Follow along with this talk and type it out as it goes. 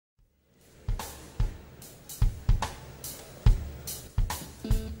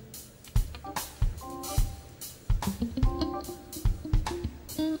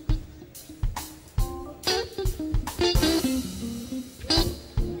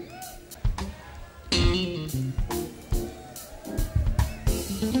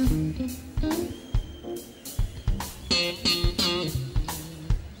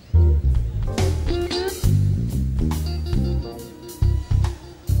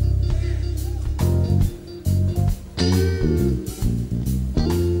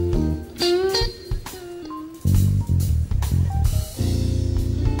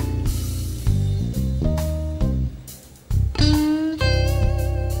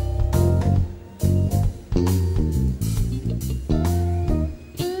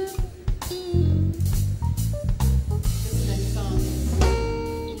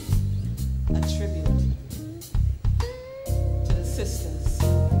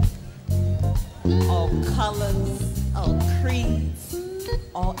all colors, all creeds,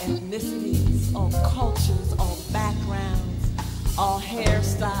 all ethnicities, all cultures, all backgrounds, all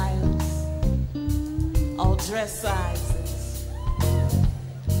hairstyles, all dress sizes.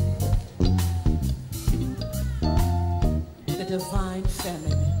 The divine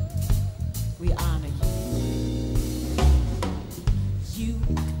feminine, we honor you. You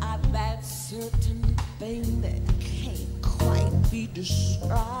are that certain thing that can't quite be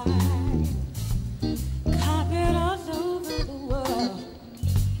described. Copied all over the world,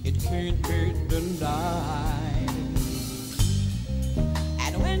 it can't be denied.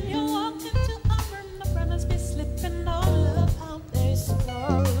 And when you walk into a room, the brothers be slipping all about their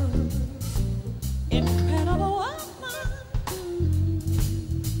skirts. Incredible woman,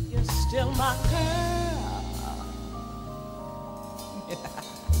 you're still my girl. Yeah.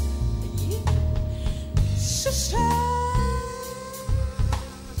 Sister.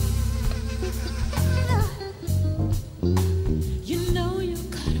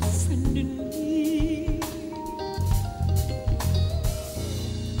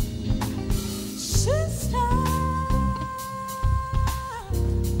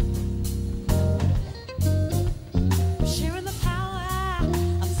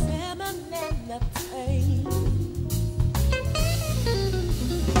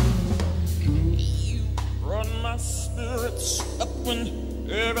 Up when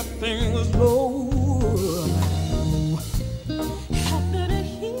everything was low, happy to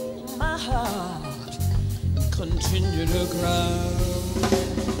heal my heart, continue to grow.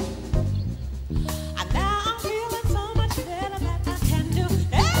 And now I'm feeling so much better that I can do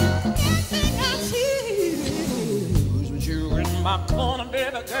anything I choose. With you in my corner,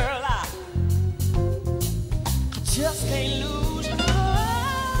 baby girl, I just can't lose you.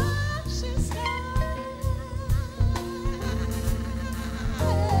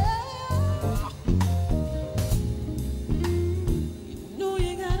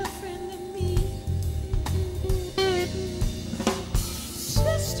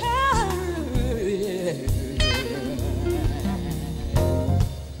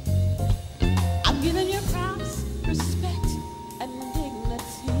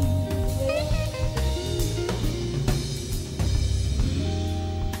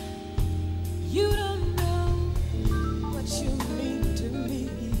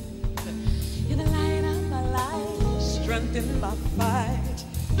 In my fight,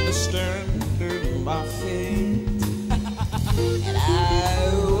 the strength in my faith, and I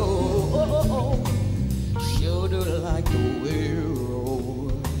sure do like the way you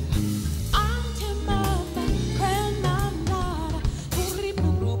roll. Until my grandmother,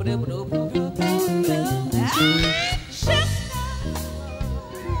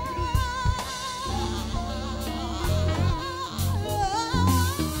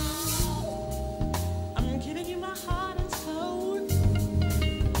 I'm giving you my heart and soul.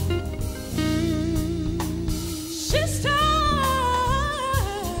 Sister,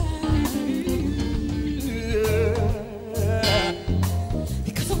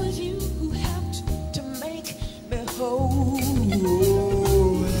 because it was you who helped to make me whole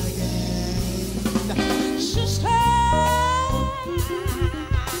again. Sister,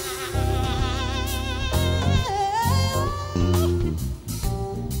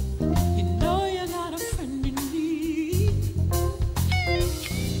 you know you got a friend in me,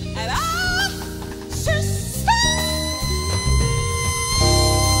 and sister.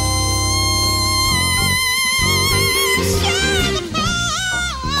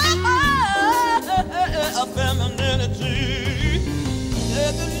 A femininity.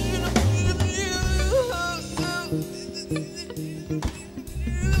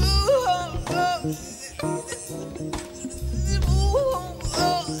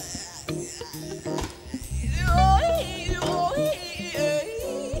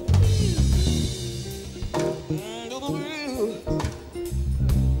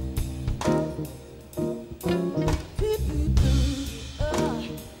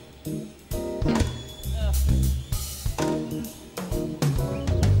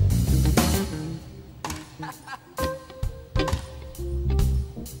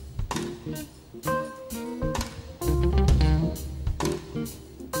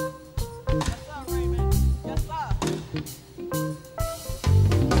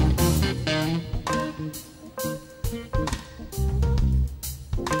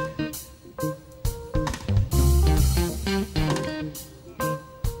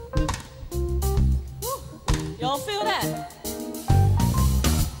 Y'all feel that?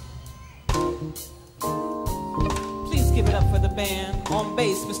 Please give it up for the band. On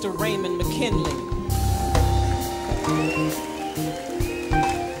bass, Mr. Raymond McKinley.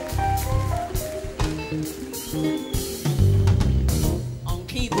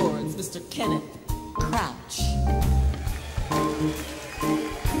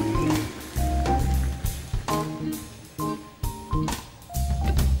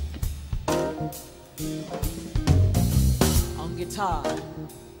 guitar,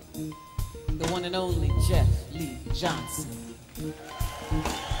 the one and only Jeff Lee Johnson.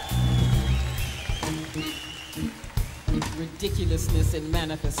 Ridiculousness in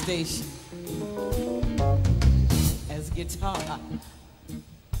manifestation. As guitar,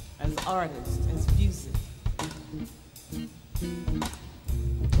 as artist, as music.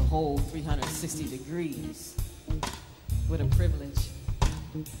 The whole 360 degrees. What a privilege.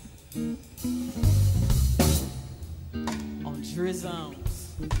 On drizzums,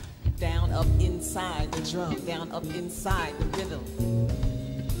 down up inside the drum, down up inside the rhythm.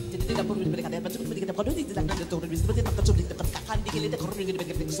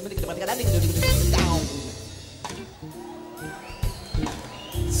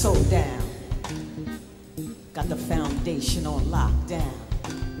 So down, got the foundation on lockdown.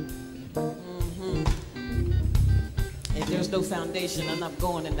 If there's no foundation, I'm not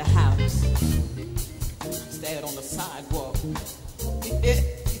going in the house. Stand on the sidewalk.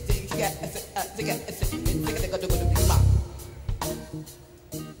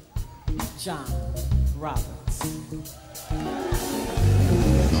 John Roberts.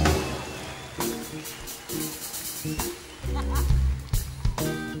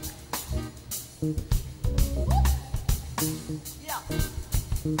 Yeah.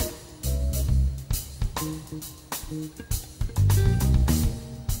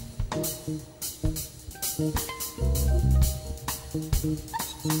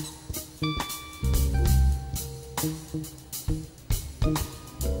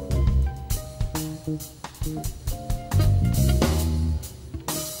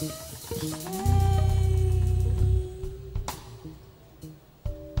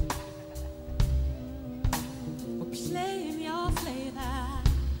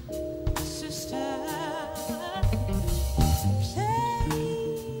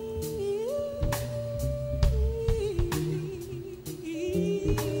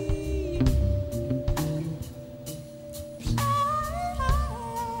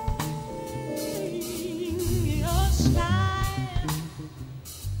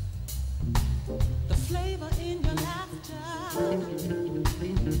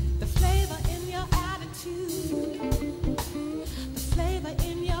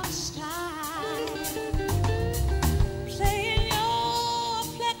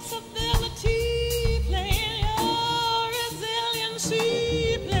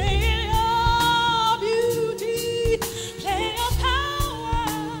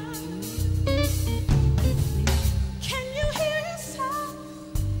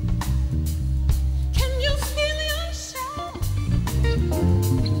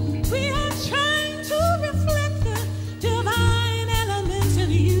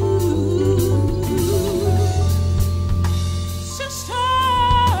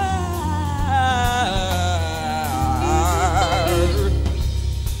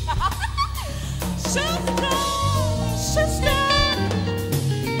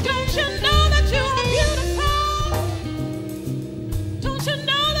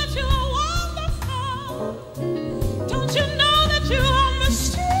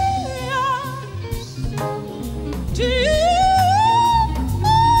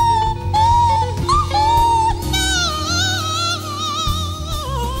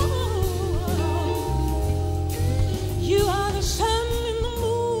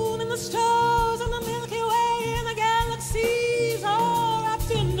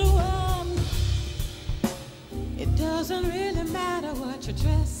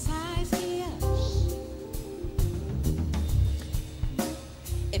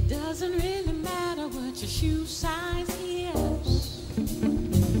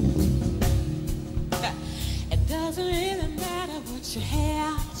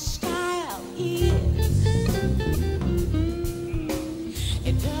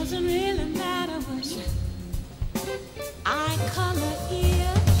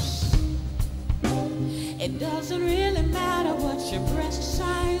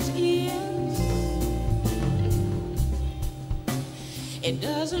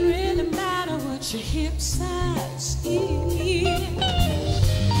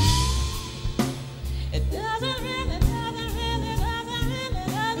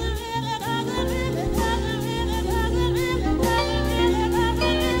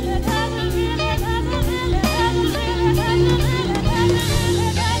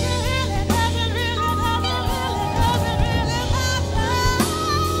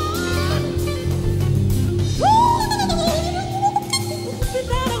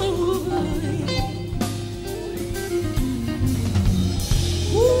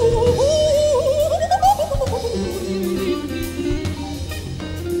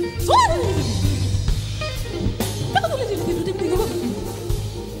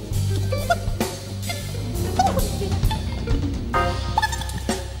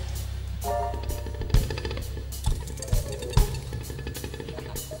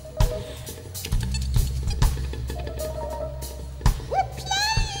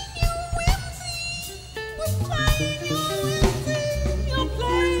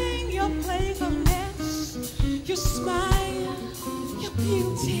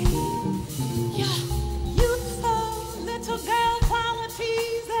 beauty, your youthful little girl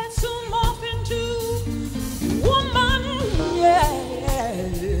qualities that soon morph into woman, yeah.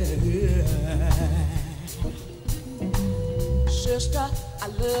 Sister, I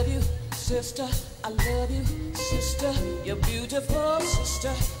love you. Sister, I love you. Sister, you're beautiful.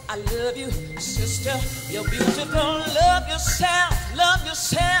 Sister, I love you. Sister, you're beautiful. Love yourself, love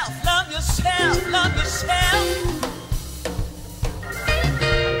yourself, love yourself, love yourself.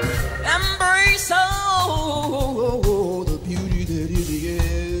 Embrace all the beauty that is you.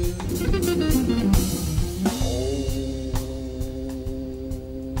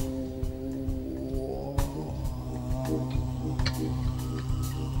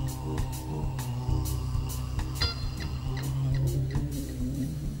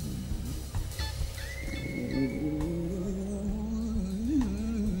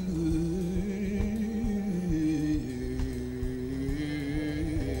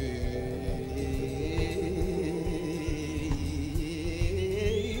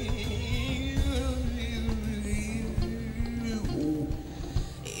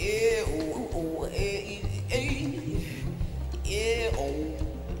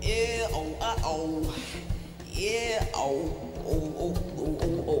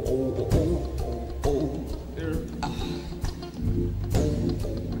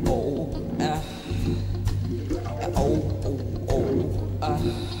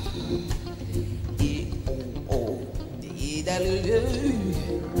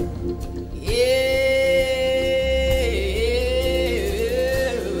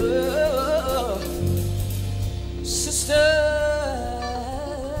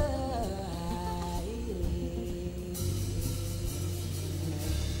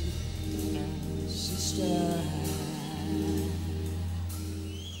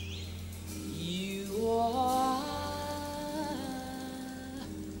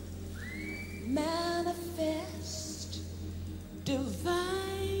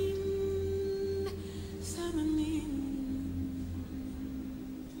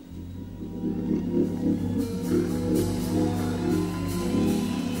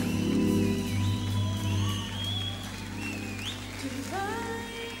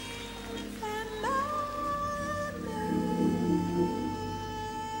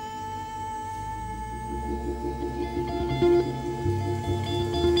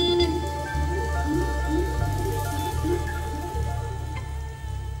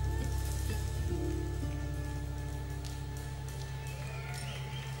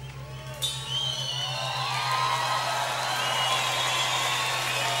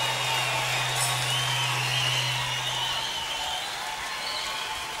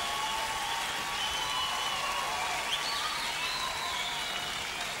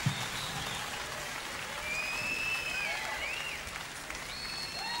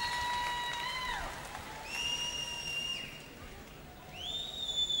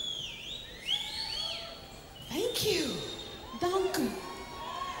 Thank you. Danke.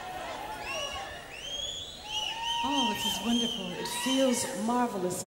 Oh, this is wonderful. It feels marvelous.